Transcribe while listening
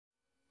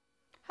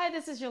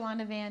this is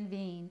Yolanda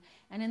Vanveen,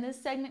 and in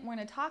this segment we're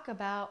going to talk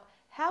about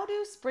how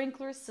do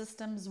sprinkler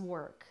systems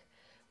work.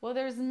 Well,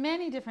 there's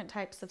many different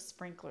types of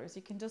sprinklers.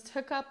 You can just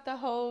hook up the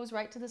hose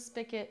right to the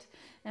spigot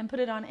and put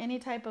it on any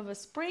type of a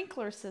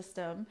sprinkler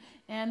system,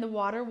 and the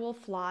water will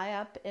fly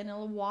up and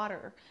it'll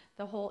water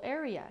the whole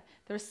area.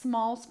 There's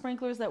small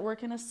sprinklers that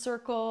work in a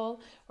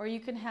circle, or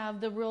you can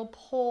have the real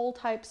pole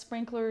type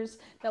sprinklers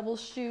that will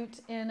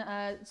shoot in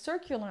a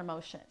circular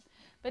motion.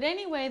 But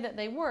any way that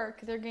they work,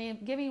 they're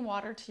giving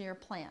water to your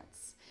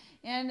plants.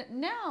 And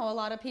now a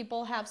lot of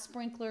people have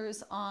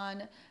sprinklers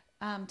on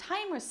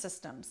timer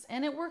systems,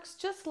 and it works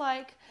just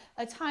like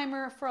a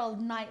timer for a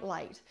night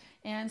light.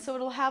 And so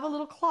it'll have a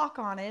little clock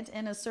on it,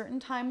 and a certain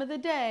time of the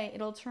day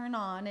it'll turn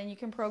on, and you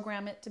can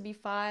program it to be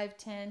 5,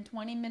 10,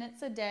 20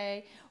 minutes a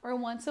day or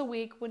once a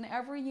week.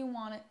 Whenever you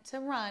want it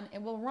to run,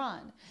 it will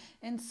run.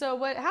 And so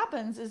what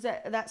happens is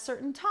that at that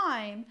certain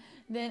time,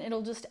 then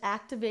it'll just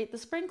activate the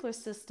sprinkler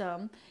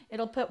system.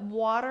 It'll put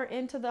water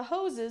into the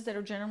hoses that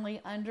are generally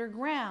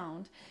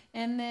underground,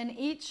 and then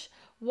each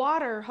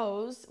water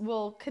hose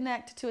will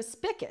connect to a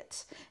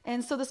spigot.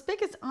 And so the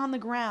spigot's on the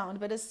ground,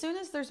 but as soon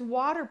as there's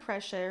water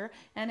pressure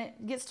and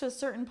it gets to a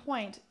certain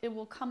point, it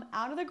will come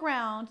out of the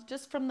ground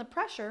just from the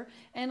pressure,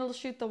 and it'll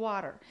shoot the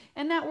water.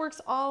 And that works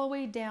all the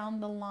way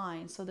down the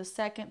line. So the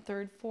second,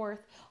 third,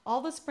 fourth,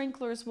 all the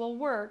sprinklers will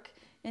work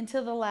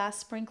until the last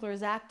sprinkler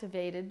is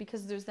activated,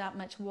 because there's that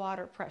much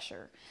water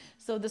pressure.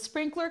 So the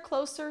sprinkler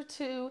closer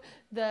to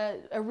the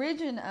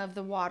origin of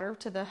the water,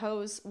 to the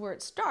hose where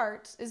it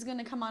starts, is going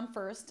to come on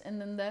first, and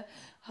then the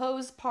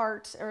hose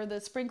part, or the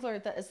sprinkler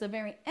that is the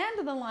very end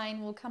of the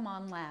line, will come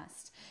on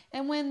last.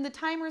 And when the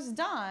timer's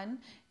done,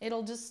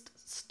 it'll just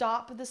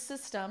stop the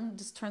system,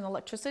 just turn the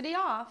electricity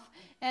off,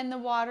 and the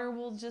water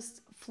will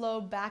just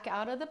flow back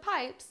out of the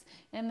pipes,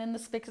 and then the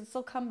spigots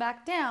will come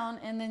back down,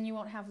 and then you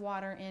won't have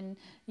water in,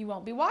 you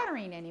won't be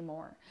watering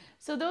anymore.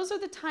 So those are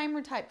the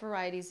timer type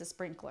varieties of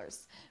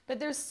sprinklers. But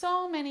there's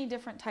so many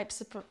different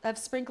types of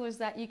sprinklers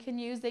that you can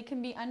use. They can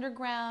be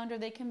underground, or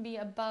they can be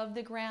above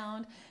the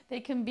ground. They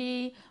can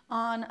be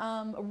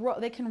on,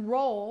 they can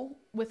roll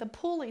with a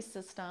pulley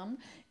system,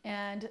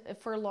 and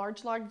for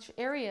large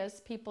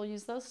areas, people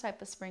use those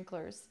type of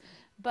sprinklers.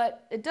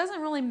 But it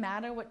doesn't really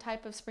matter what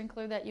type of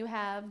sprinkler that you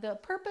have. The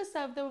purpose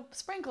of the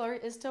sprinkler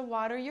is to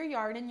water your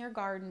yard and your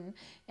garden.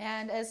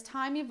 And as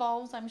time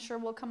evolves, I'm sure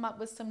we'll come up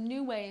with some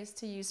new ways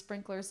to use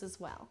sprinklers as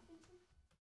well.